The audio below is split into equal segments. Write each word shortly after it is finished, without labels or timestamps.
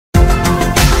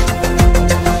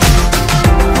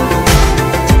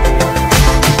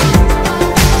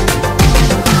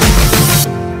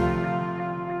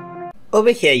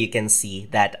over here you can see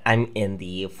that I'm in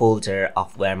the folder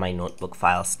of where my notebook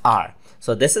files are.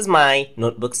 So this is my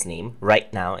notebook's name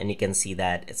right now, and you can see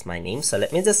that it's my name. So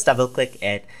let me just double click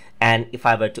it, and if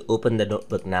I were to open the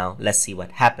notebook now, let's see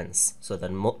what happens. So the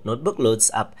notebook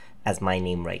loads up as my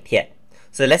name right here.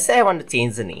 So let's say I want to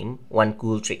change the name. One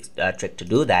cool trick to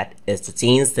do that is to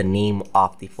change the name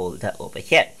of the folder over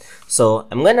here. So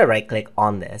I'm going to right click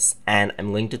on this and I'm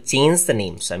going to change the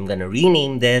name. So I'm going to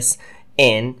rename this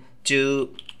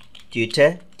into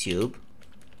TutorTube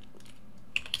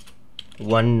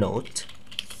OneNote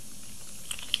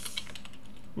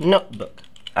Notebook.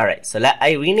 Alright, so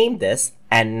I rename this,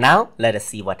 and now let us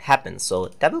see what happens. So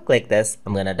double click this.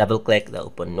 I'm going to double click the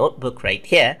open notebook right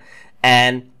here,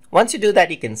 and once you do that,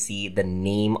 you can see the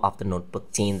name of the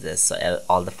notebook changes. So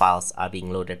all the files are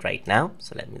being loaded right now.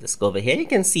 So let me just go over here. You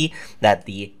can see that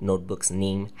the notebook's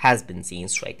name has been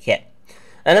changed right here.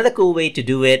 Another cool way to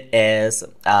do it is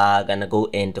gonna go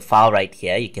into file right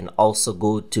here. You can also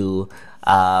go to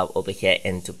over here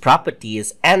into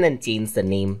properties and then change the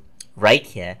name right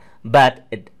here, but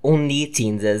it only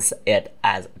changes it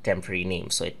as a temporary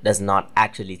name. So it does not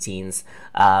actually change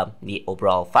the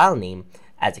overall file name,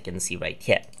 as you can see right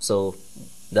here. So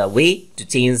the way to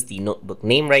change the notebook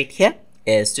name right here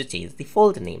is to change the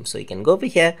folder name. So you can go over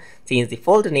here, change the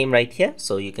folder name right here.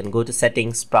 So you can go to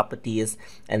settings, properties,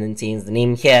 and then change the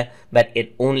name here, but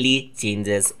it only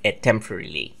changes it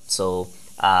temporarily. So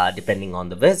depending on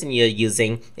the version you're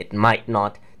using, it might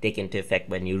not take into effect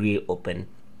when you reopen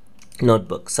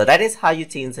Notebook. So that is how you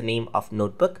change the name of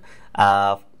Notebook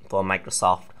for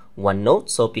Microsoft OneNote.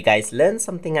 So hope you guys learned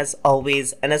something as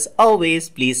always, and as always,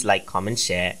 please like, comment,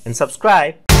 share, and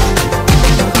subscribe.